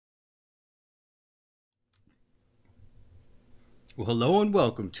Well, hello and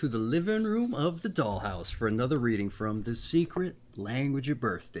welcome to the living room of the dollhouse for another reading from The Secret Language of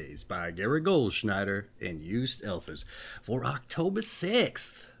Birthdays by Gary Goldschneider and Used Elfers for October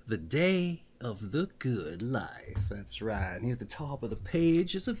 6th, the day of the good life. That's right. And here at the top of the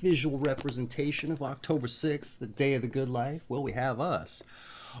page is a visual representation of October 6th, the day of the good life. Well, we have us.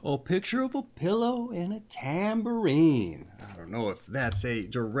 A picture of a pillow and a tambourine. I don't know if that's a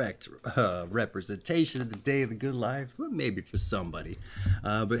direct representation of the day of the good life, but maybe for somebody.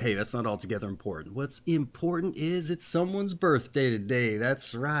 But hey, that's not altogether important. What's important is it's someone's birthday today.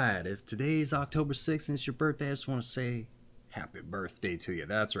 That's right. If today's October 6th and it's your birthday, I just want to say happy birthday to you.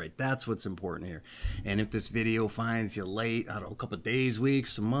 That's right. That's what's important here. And if this video finds you late, I don't know, a couple of days,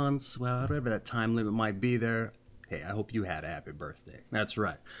 weeks, months, well, whatever that time limit might be there, hey, I hope you had a happy birthday. That's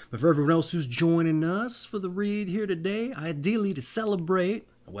right. But for everyone else who's joining us for the read here today, ideally to celebrate,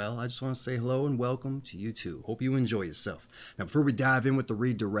 well, I just want to say hello and welcome to you too. Hope you enjoy yourself. Now, before we dive in with the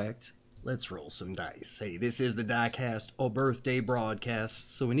redirect, let's roll some dice. Hey, this is the DykASSt A birthday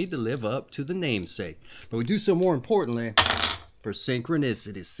broadcast, so we need to live up to the namesake. But we do so more importantly for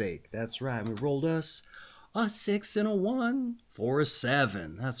synchronicity's sake. That's right. We rolled us a 6 and a 1 for a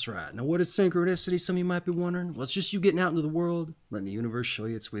 7. That's right. Now, what is synchronicity? Some of you might be wondering. Well, it's just you getting out into the world, letting the universe show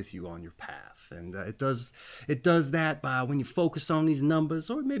you it's with you on your path. And it does that by when you focus on these numbers,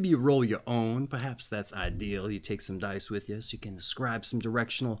 or maybe you roll your own. Perhaps that's ideal. You take some dice with you so you can ascribe some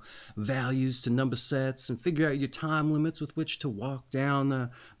directional values to number sets and figure out your time limits with which to walk down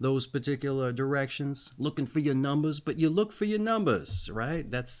those particular directions. Looking for your numbers, but you look for your numbers, right?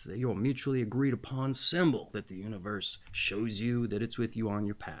 That's your mutually agreed upon symbol that the universe shows you that it's with you on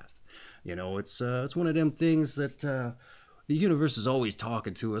your path. You know, it's one of them things that the universe is always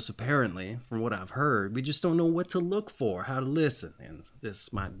talking to us, apparently, from what I've heard. We just don't know what to look for, how to listen. And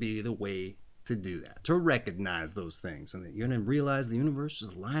this might be the way to do that, to recognize those things. And that you're going to realize the universe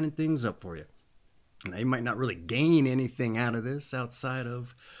is lining things up for you. And you might not really gain anything out of this outside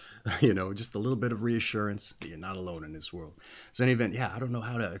of, you know, just a little bit of reassurance that you're not alone in this world. So in any event, yeah, I don't know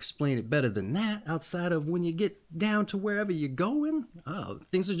how to explain it better than that outside of when you get down to wherever you're going,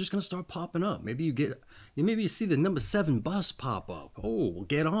 things are just going to start popping up. Maybe you see the number 7 bus pop up. Oh, well,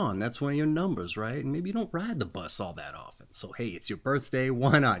 get on. That's one of your numbers, right? And maybe you don't ride the bus all that often. So, hey, it's your birthday.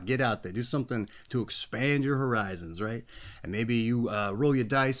 Why not? Get out there. Do something to expand your horizons, right? And maybe you roll your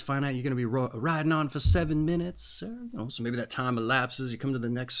dice, find out you're going to be riding on for 7 minutes. So maybe that time elapses. You come to the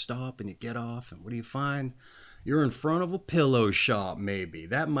next stop and you get off. And what do you find? You're in front of a pillow shop, maybe.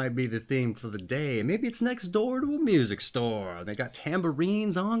 That might be the theme for the day. Maybe it's next door to a music store. They got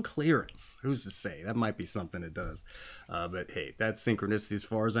tambourines on clearance. Who's to say? That might be something it does. But hey, that's synchronicity as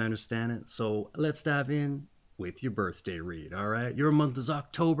far as I understand it. So let's dive in with your birthday read, all right? Your month is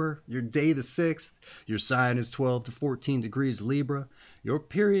October. Your day the 6th. Your sign is 12 to 14 degrees Libra. Your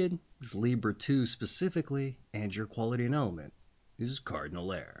period is Libra II specifically. And your quality and element is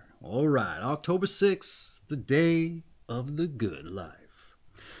Cardinal air. All right, October 6th, the day of the good life.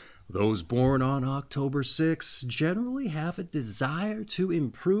 Those born on October 6th generally have a desire to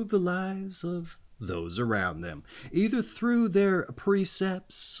improve the lives of those around them, either through their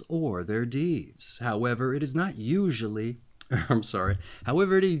precepts or their deeds. However, it is usually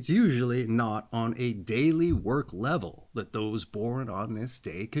not on a daily work level that those born on this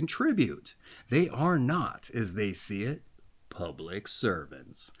day contribute. They are not, as they see it, public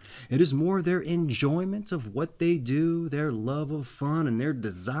servants. It is more their enjoyment of what they do, their love of fun, and their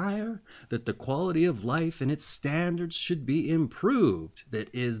desire that the quality of life and its standards should be improved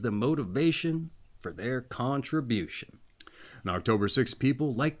that is the motivation for their contribution. And October 6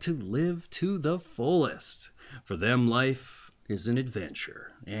 people like to live to the fullest. For them, life is an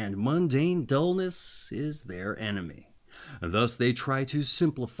adventure, and mundane dullness is their enemy. And thus they try to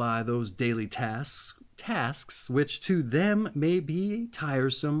simplify those daily tasks which to them may be a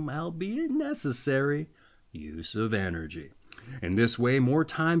tiresome, albeit necessary, use of energy. In this way, more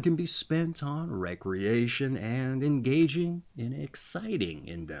time can be spent on recreation and engaging in exciting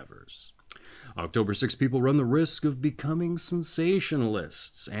endeavors. October 6 people run the risk of becoming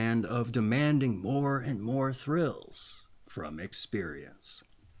sensationalists and of demanding more and more thrills from experience.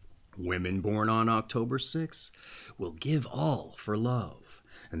 Women born on October 6 will give all for love,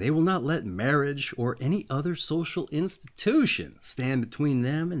 and they will not let marriage or any other social institution stand between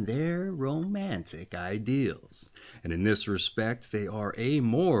them and their romantic ideals. And in this respect, they are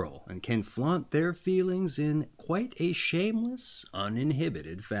amoral and can flaunt their feelings in quite a shameless,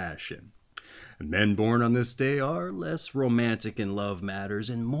 uninhibited fashion. And men born on this day are less romantic in love matters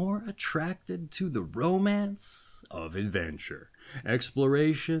and more attracted to the romance of adventure,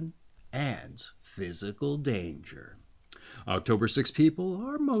 exploration, and physical danger. October 6 people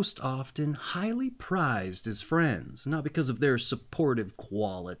are most often highly prized as friends, not because of their supportive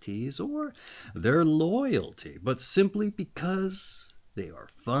qualities or their loyalty, but simply because they are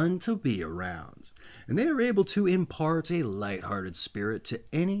fun to be around, and they are able to impart a lighthearted spirit to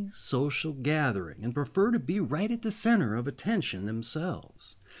any social gathering and prefer to be right at the center of attention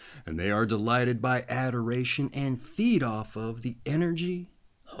themselves. And they are delighted by adoration and feed off of the energy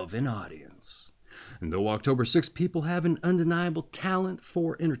of an audience. And though October 6 people have an undeniable talent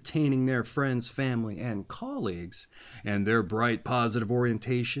for entertaining their friends, family, and colleagues, and their bright, positive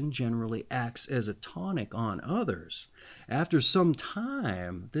orientation generally acts as a tonic on others, after some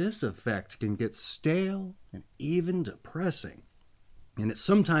time, this effect can get stale and even depressing. And it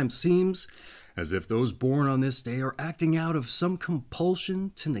sometimes seems as if those born on this day are acting out of some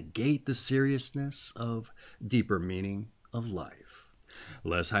compulsion to negate the seriousness of deeper meaning of life.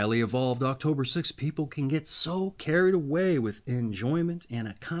 Less highly evolved October 6 people can get so carried away with enjoyment and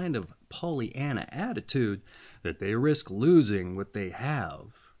a kind of Pollyanna attitude that they risk losing what they have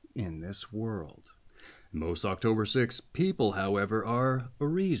in this world. Most October 6 people, however, are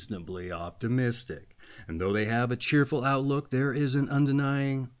reasonably optimistic, and though they have a cheerful outlook, there is an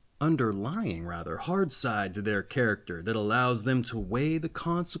underlying hard side to their character that allows them to weigh the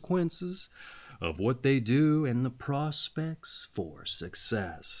consequences of what they do and the prospects for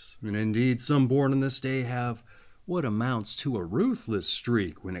success. And indeed, some born on this day have what amounts to a ruthless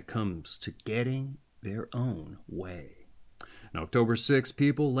streak when it comes to getting their own way. And October 6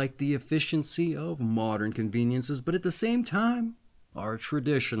 people like the efficiency of modern conveniences, but at the same time are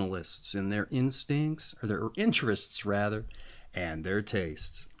traditionalists in their instincts, or their interests rather, and their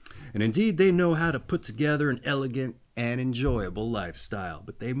tastes. And indeed, they know how to put together an elegant and enjoyable lifestyle,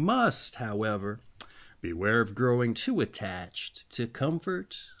 but they must, however, beware of growing too attached to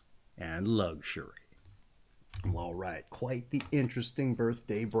comfort and luxury. All right, quite the interesting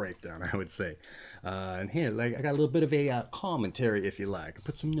birthday breakdown, I would say. And here, I got a little bit of a commentary, if you like. I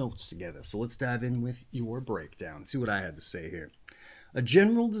put some notes together, so let's dive in with your breakdown. See what I had to say here. A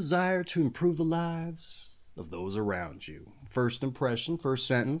general desire to improve the lives of those around you. First impression, first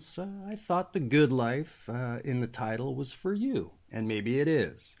sentence, I thought the good life in the title was for you, and maybe it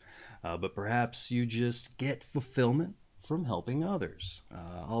is. But perhaps you just get fulfillment from helping others.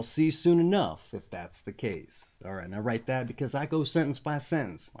 I'll see soon enough if that's the case. All right, and I write that because I go sentence by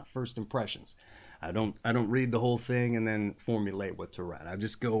sentence, my first impressions. I don't read the whole thing and then formulate what to write. I'm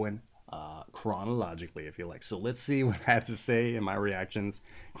just going chronologically, if you like. So let's see what I have to say in my reactions,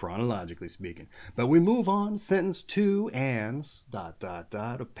 chronologically speaking. But we move on to sentence 2 and ...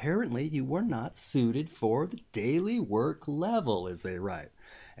 Apparently you were not suited for the daily work level, as they write,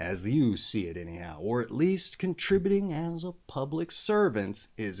 as you see it anyhow, or at least contributing as a public servant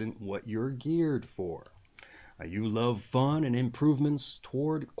isn't what you're geared for. You love fun and improvements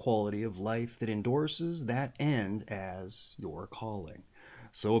toward quality of life that endorses that end as your calling.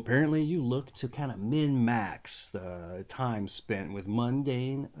 So apparently you look to kind of min-max the time spent with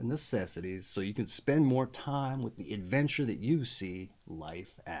mundane necessities so you can spend more time with the adventure that you see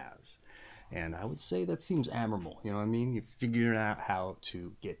life as. And I would say that seems admirable, you know what I mean? You figure out how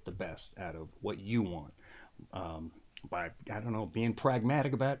to get the best out of what you want by, I don't know, being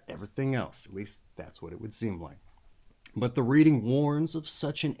pragmatic about everything else. At least that's what it would seem like. But the reading warns of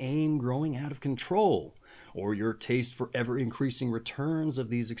such an aim growing out of control, or your taste for ever-increasing returns of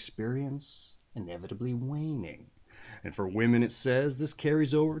these experiences inevitably waning. And for women, it says this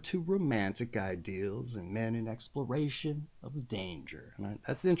carries over to romantic ideals, and men in exploration of danger. And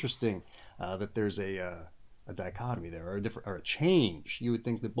that's interesting that there's a dichotomy there, or a change. You would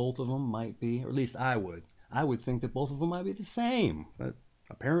think that both of them might be, or at least I would. I would think that both of them might be the same, but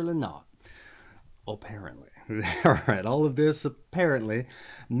apparently not. Apparently. All right, all of this apparently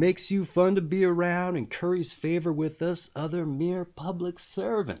makes you fun to be around and curries favor with us other mere public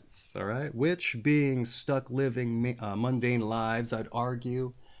servants, all right? Which, being stuck living mundane lives, I'd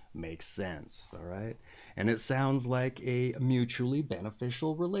argue, makes sense, all right? And it sounds like a mutually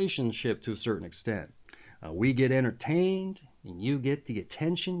beneficial relationship to a certain extent. We get entertained, and you get the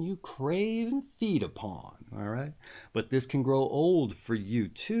attention you crave and feed upon, all right? But this can grow old for you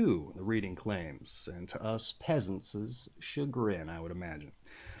too, the reading claims, and to us peasants' chagrin, I would imagine.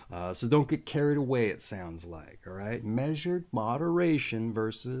 So don't get carried away, it sounds like, all right? Measured moderation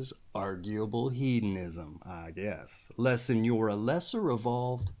versus arguable hedonism, I guess. Lesson you're a lesser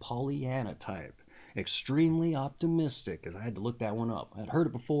evolved Pollyanna type. Extremely optimistic, because I had to look that one up. I'd heard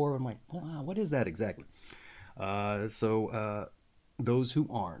it before. I'm like, wow, what is that exactly? Those who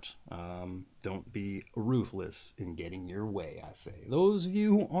aren't, don't be ruthless in getting your way, I say. Those of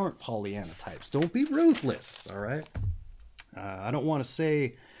you who aren't Pollyanna types, don't be ruthless, all right? I don't want to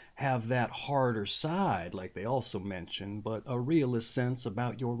say have that harder side like they also mention, but a realist sense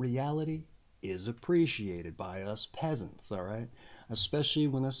about your reality is appreciated by us peasants, all right? Especially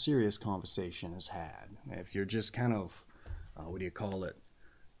when a serious conversation is had. If you're just kind of, what do you call it,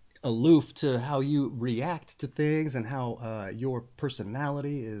 aloof to how you react to things and how your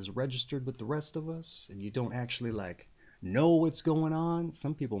personality is registered with the rest of us, and you don't actually like know what's going on,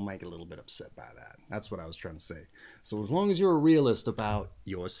 some people might get a little bit upset by that. That's what I was trying to say. So as long as you're a realist about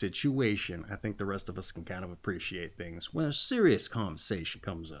your situation, I think the rest of us can kind of appreciate things when a serious conversation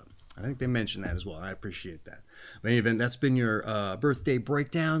comes up. I think they mentioned that as well. I appreciate that. But in any event, that's been your birthday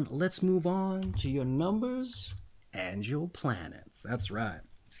breakdown. Let's move on to your numbers and your planets. That's right.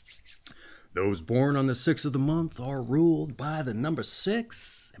 Those born on the 6th of the month are ruled by the number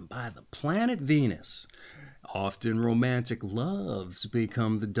 6 and by the planet Venus. Often romantic loves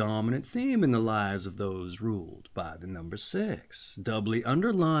become the dominant theme in the lives of those ruled by the number 6, doubly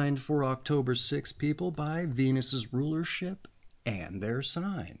underlined for October 6 people by Venus's rulership and their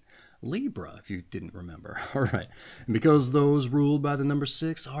sign, Libra, if you didn't remember. All right. And because those ruled by the number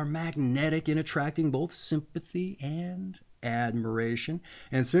 6 are magnetic in attracting both sympathy and admiration,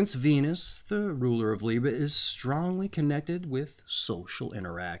 and since Venus, the ruler of Libra, is strongly connected with social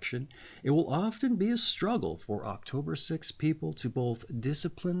interaction, it will often be a struggle for October 6 people to both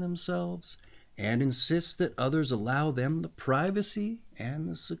discipline themselves and insist that others allow them the privacy and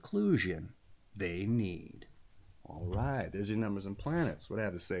the seclusion they need. All right, there's your numbers and planets. What do I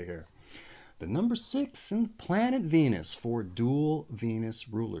have to say here? The number 6 and the planet Venus for dual Venus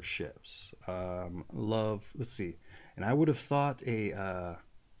rulerships. Let's see. And I would have thought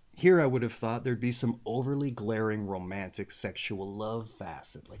here I would have thought there'd be some overly glaring romantic sexual love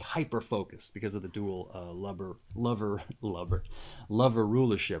facet, like hyper-focused because of the dual lover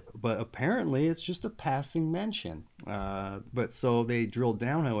rulership. But apparently it's just a passing mention. But so they drilled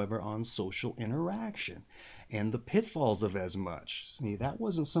down, however, on social interaction and the pitfalls of as much. See, that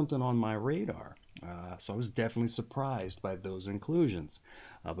wasn't something on my radar. So I was definitely surprised by those inclusions.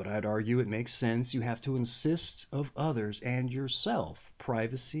 But I'd argue it makes sense. You have to insist of others and yourself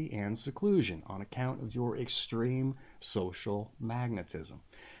privacy and seclusion on account of your extreme social magnetism.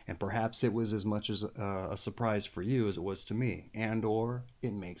 And perhaps it was as much as a surprise for you as it was to me, and or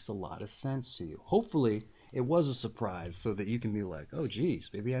it makes a lot of sense to you. Hopefully it was a surprise so that you can be like, oh geez,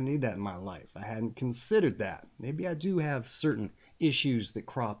 maybe I need that in my life. I hadn't considered that. Maybe I do have certain issues that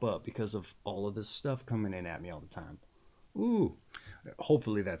crop up because of all of this stuff coming in at me all the time. Ooh,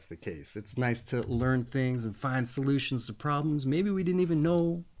 hopefully that's the case. It's nice to learn things and find solutions to problems maybe we didn't even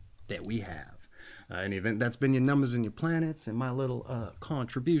know that we have. In any event, that's been your numbers and your planets and my little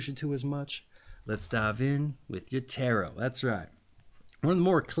contribution to as much. Let's dive in with your tarot. That's right. One of the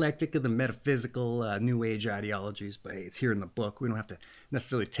more eclectic of the metaphysical New Age ideologies, but hey, it's here in the book. We don't have to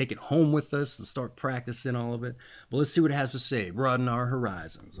necessarily take it home with us and start practicing all of it. But let's see what it has to say. Broaden our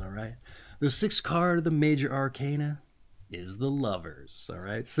horizons, all right? The 6th card of the major arcana is the Lovers, all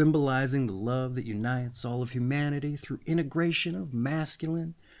right? Symbolizing the love that unites all of humanity through integration of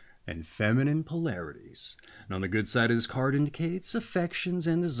masculine and feminine polarities. And on the good side of this card indicates affections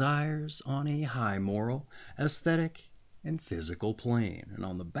and desires on a high moral, aesthetic, and physical plane. And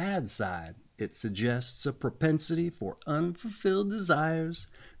on the bad side, it suggests a propensity for unfulfilled desires,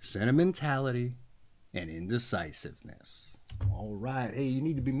 sentimentality, and indecisiveness. All right. Hey, you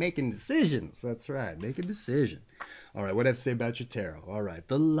need to be making decisions. That's right. Make a decision. All right. What do I have to say about your tarot? All right.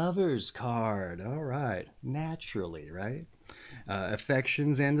 The Lovers card. All right. Naturally, right?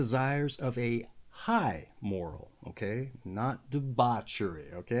 Affections and desires of a high moral, okay? Not debauchery,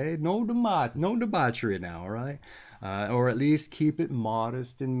 okay? No debauchery now, all right? Or at least keep it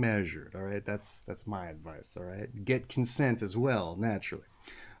modest and measured, all right? That's my advice, all right? Get consent as well, naturally.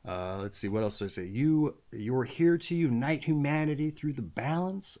 Let's see, what else do I say? You're here to unite humanity through the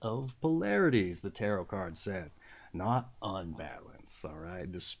balance of polarities, the tarot card said. Not unbalanced, all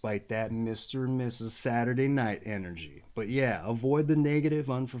right? Despite that Mr. and Mrs. Saturday night energy. But yeah, avoid the negative,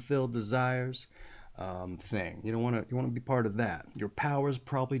 unfulfilled desires thing. You want to be part of that. Your powers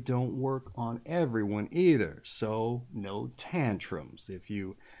probably don't work on everyone either. So no tantrums if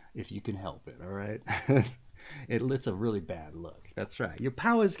you can help it, all right? It's a really bad look. That's right. Your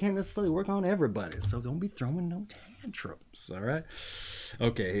powers can't necessarily work on everybody, so don't be throwing no tantrums, all right?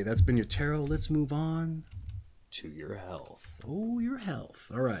 Okay, that's been your tarot. Let's move on to your health. Oh, your health.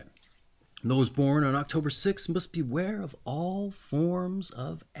 All right. Those born on October 6th must beware of all forms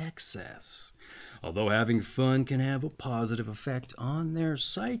of excess. Although having fun can have a positive effect on their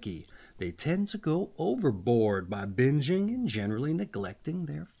psyche, they tend to go overboard by binging and generally neglecting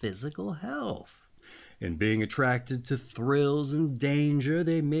their physical health. In being attracted to thrills and danger,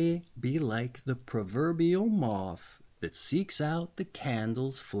 they may be like the proverbial moth that seeks out the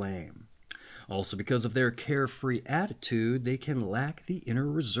candle's flame. Also, because of their carefree attitude, they can lack the inner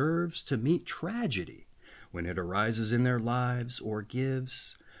reserves to meet tragedy when it arises in their lives, or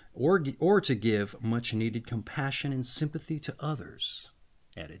to give much needed compassion and sympathy to others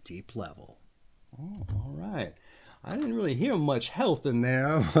at a deep level. Oh, all right. I didn't really hear much health in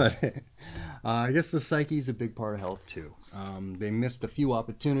there, but I guess the psyche is a big part of health too. They missed a few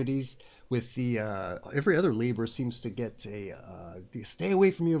opportunities with the every other Libra seems to get a stay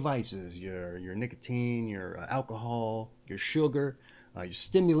away from your vices, your nicotine, your alcohol, your sugar, your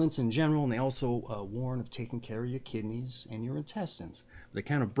stimulants in general, and they also warn of taking care of your kidneys and your intestines. They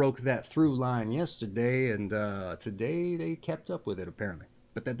kind of broke that through line yesterday, and today they kept up with it apparently.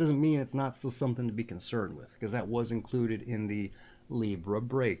 But that doesn't mean it's not still something to be concerned with, because that was included in the Libra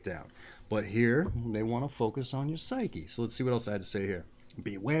breakdown. But here, they want to focus on your psyche. So let's see what else I had to say here.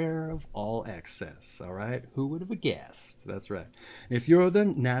 Beware of all excess, all right? Who would have guessed? That's right. If you're the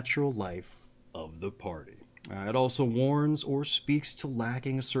natural life of the party. It also warns or speaks to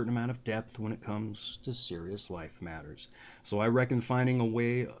lacking a certain amount of depth when it comes to serious life matters. So I reckon finding a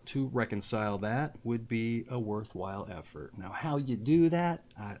way to reconcile that would be a worthwhile effort. Now, how you do that,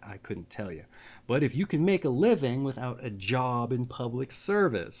 I couldn't tell you. But if you can make a living without a job in public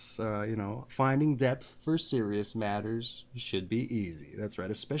service, finding depth for serious matters should be easy. That's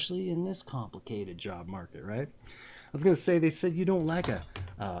right, especially in this complicated job market, right? I was going to say, they said you don't like a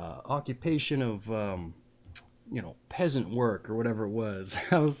occupation of... peasant work or whatever it was.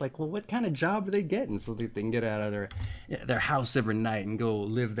 I was like, well, what kind of job are they getting so they can get out of their house every night and go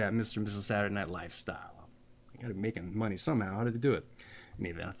live that Mr. and Mrs. Saturday Night lifestyle? They got to be making money somehow. How did they do it?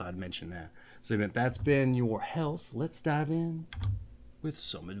 Anyway, I thought I'd mention that. So that's been your health. Let's dive in with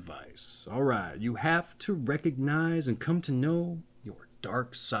some advice. All right, you have to recognize and come to know your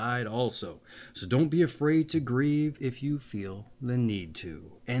dark side also. So don't be afraid to grieve if you feel the need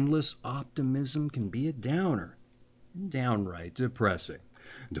to. Endless optimism can be a downer. Downright depressing.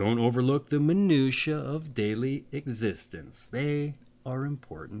 Don't overlook the minutiae of daily existence. They are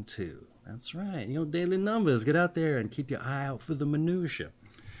important too. That's right. Daily numbers. Get out there and keep your eye out for the minutiae.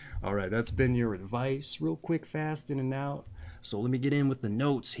 All right, that's been your advice. Real quick, fast, in and out. So let me get in with the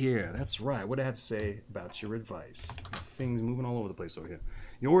notes here. That's right. What do I have to say about your advice? Things moving all over the place over here.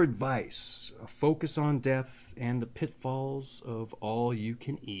 Your advice. Focus on depth and the pitfalls of all you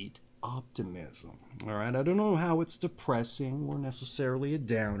can eat optimism. All right, I don't know how it's depressing or necessarily a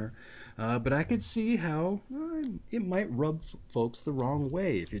downer, but I could see how it might rub folks the wrong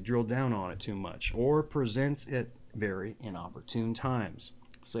way if you drill down on it too much or present at very inopportune times.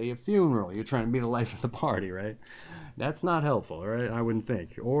 Say a funeral, you're trying to be the life of the party, right? That's not helpful, all right? I wouldn't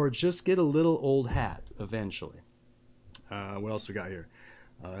think. Or just get a little old hat eventually. What else we got here?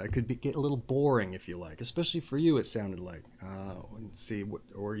 It could get a little boring if you like, especially for you, it sounded like. Let's see,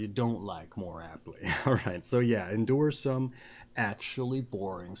 or you don't like more aptly. All right, so yeah, endure some actually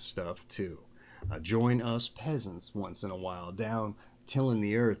boring stuff too. Join us peasants once in a while, down tilling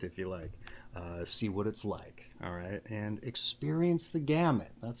the earth if you like. See what it's like, all right? And experience the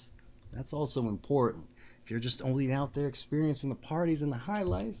gamut. That's also important. If you're just only out there experiencing the parties and the high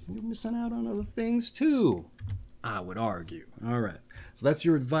life, you're missing out on other things too, I would argue. All right, so that's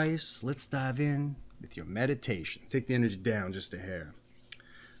your advice. Let's dive in with your meditation. Take the energy down just a hair.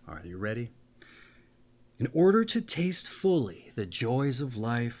 All right, you ready? In order to taste fully the joys of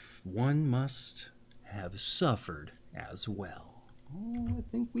life, one must have suffered as well. Oh, I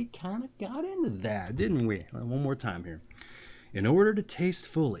think we kind of got into that, didn't we? One more time here. In order to taste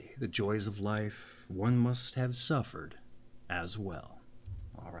fully the joys of life, one must have suffered as well.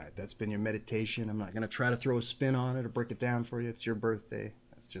 All right, that's been your meditation. I'm not going to try to throw a spin on it or break it down for you. It's your birthday.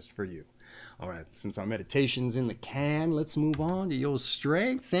 That's just for you. All right, since our meditation's in the can, let's move on to your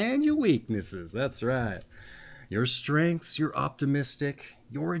strengths and your weaknesses. That's right. Your strengths, you're optimistic,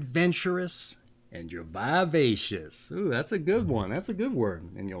 you're adventurous, and you're vivacious. Ooh, that's a good one. That's a good word.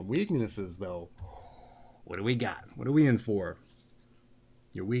 And your weaknesses, though, what do we got? What are we in for?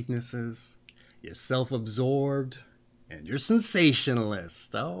 Your weaknesses, you're self-absorbed, and you're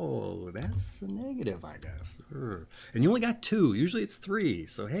sensationalist. Oh, that's a negative, I guess. And you only got 2. Usually it's 3.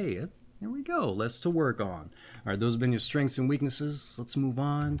 So, hey, here we go. Less to work on. All right, those have been your strengths and weaknesses. Let's move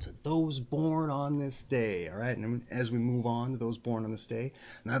on to those born on this day. All right, and as we move on to those born on this day,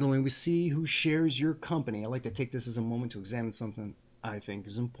 not only we see who shares your company, I like to take this as a moment to examine something I think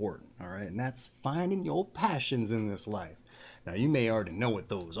is important. All right, and that's finding your passions in this life. Now, you may already know what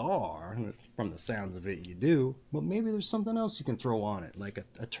those are. From the sounds of it, you do. But maybe there's something else you can throw on it, like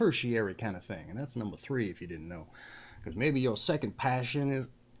a tertiary kind of thing. And that's number 3 if you didn't know. Because maybe your second passion is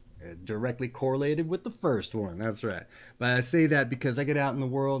directly correlated with the first one. That's right. But I say that because I get out in the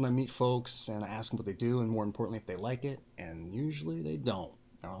world and I meet folks and I ask them what they do, and more importantly, if they like it. And usually they don't.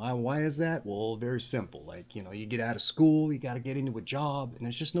 Now, why is that? Well, very simple. Like, you get out of school, you got to get into a job, and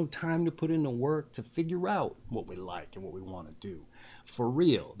there's just no time to put in the work to figure out what we like and what we want to do. For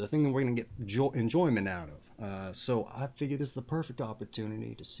real, the thing that we're going to get enjoyment out of. So I figured this is the perfect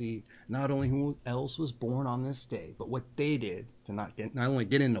opportunity to see not only who else was born on this day, but what they did to not only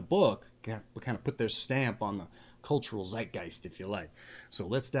get in the book, but kind of put their stamp on the cultural zeitgeist, if you like. So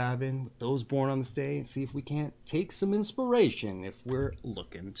let's dive in with those born on this day and see if we can't take some inspiration if we're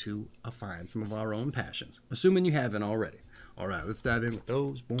looking to find some of our own passions, assuming you haven't already. All right, let's dive in with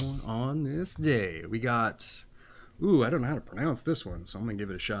those born on this day. We got, I don't know how to pronounce this one, so I'm going to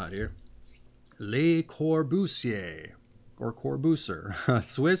give it a shot here. Le Corbusier, or Corbusier,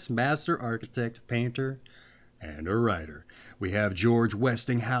 Swiss master architect, painter, and a writer. We have George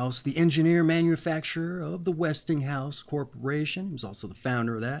Westinghouse, the engineer manufacturer of the Westinghouse Corporation. He was also the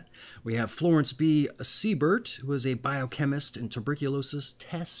founder of that. We have Florence B. Siebert, who was a biochemist and tuberculosis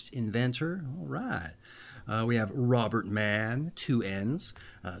test inventor. All right. We have Robert Mann, 2 N's,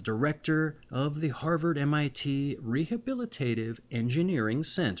 director of the Harvard-MIT Rehabilitative Engineering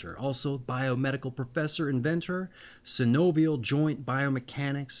Center, also biomedical professor, inventor, synovial joint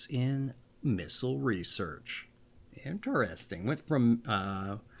biomechanics in missile research. Interesting. Went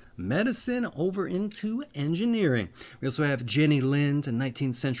from medicine over into engineering. We also have Jenny Lind, a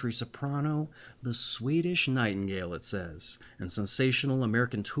 19th century soprano, the Swedish Nightingale, it says, and sensational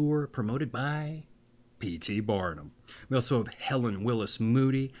American tour promoted by P.T. Barnum. We also have Helen Willis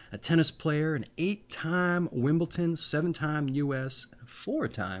Moody, a tennis player, an 8-time Wimbledon, 7-time U.S.,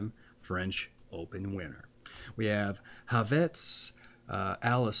 4-time French Open winner. We have Hafez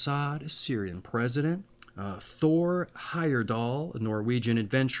al-Assad, a Syrian president. Thor Heyerdahl, a Norwegian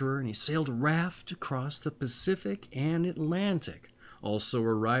adventurer, and he sailed a raft across the Pacific and Atlantic. Also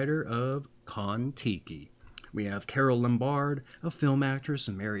a writer of Kon-Tiki. We have Carol Lombard, a film actress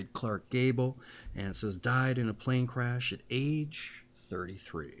and married Clark Gable, and it says died in a plane crash at age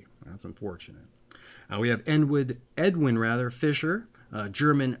 33. That's unfortunate. We have Edwin Fischer, a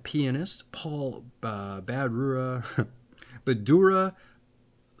German pianist, Paul Badura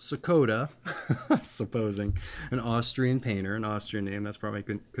Sakota, supposing, an Austrian painter, an Austrian name, that's probably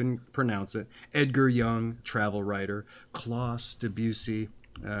couldn't pronounce it. Edgar Young, travel writer. Klaus Debussy,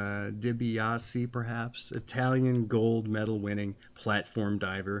 DiBiase perhaps, Italian gold medal winning platform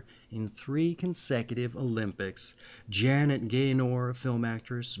diver in 3 consecutive Olympics. Janet Gaynor, film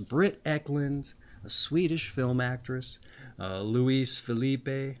actress. Britt Ekland, a Swedish film actress. Louis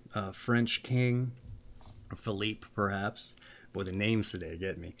Philippe, French king, or Philippe perhaps. Boy, the names today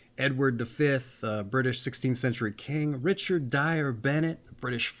get me. Edward V, British 16th century king. Richard Dyer Bennett, a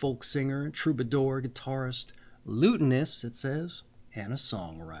British folk singer, troubadour, guitarist, lutenist, it says, and a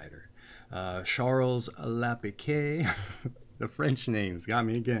songwriter. Charles Lapiquet, the French names got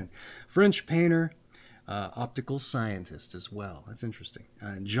me again. French painter, optical scientist as well. That's interesting.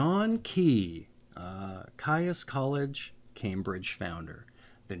 John Key, Caius College, Cambridge founder.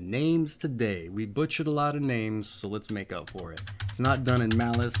 The names today. We butchered a lot of names, so let's make up for it. It's not done in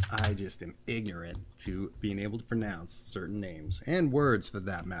malice. I just am ignorant to being able to pronounce certain names and words for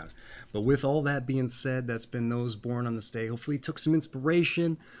that matter. But with all that being said, that's been those born on this day. Hopefully you took some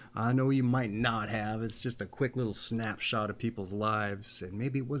inspiration. I know you might not have. It's just a quick little snapshot of people's lives, and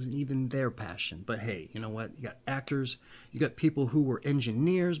maybe it wasn't even their passion. But hey, you know what? You got actors, you got people who were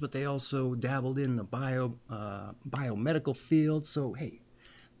engineers, but they also dabbled in the biomedical field. So hey,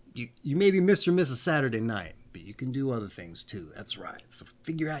 you may be Mr. or Mrs. Saturday night, but you can do other things too. That's right. So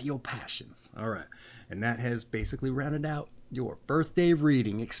figure out your passions. All right. And that has basically rounded out your birthday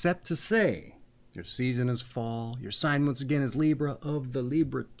reading, except to say your season is fall. Your sign, once again, is Libra, of the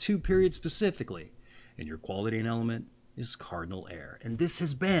Libra II period specifically. And your quality and element is Cardinal air. And this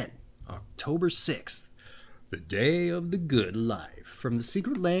has been October 6th, the day of the good life, from The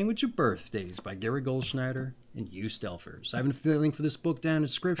Secret Language of Birthdays by Gary Goldschneider and Joost Elfers. I have a link for this book down in the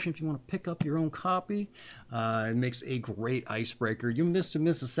description if you want to pick up your own copy. It makes a great icebreaker. You Mr. and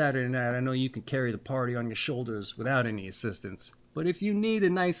Mrs. Saturday night, I know you can carry the party on your shoulders without any assistance. But if you need a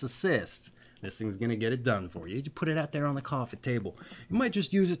nice assist, this thing's going to get it done for you. You put it out there on the coffee table. You might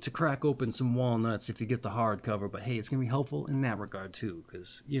just use it to crack open some walnuts if you get the hardcover. But hey, it's going to be helpful in that regard too,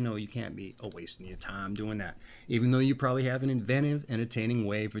 because you know you can't be wasting your time doing that, even though you probably have an inventive, entertaining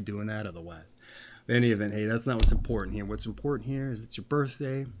way for doing that otherwise. Any event, hey, that's not what's important here. What's important here is it's your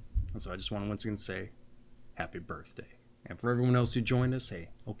birthday. And so I just want to once again say happy birthday. And for everyone else who joined us, hey,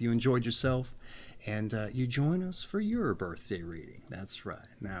 hope you enjoyed yourself. And you join us for your birthday reading. That's right.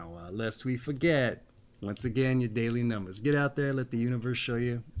 Now, lest we forget, once again, your daily numbers. Get out there, let the universe show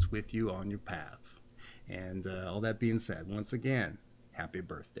you it's with you on your path. And all that being said, once again, happy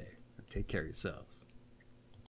birthday. Take care of yourselves.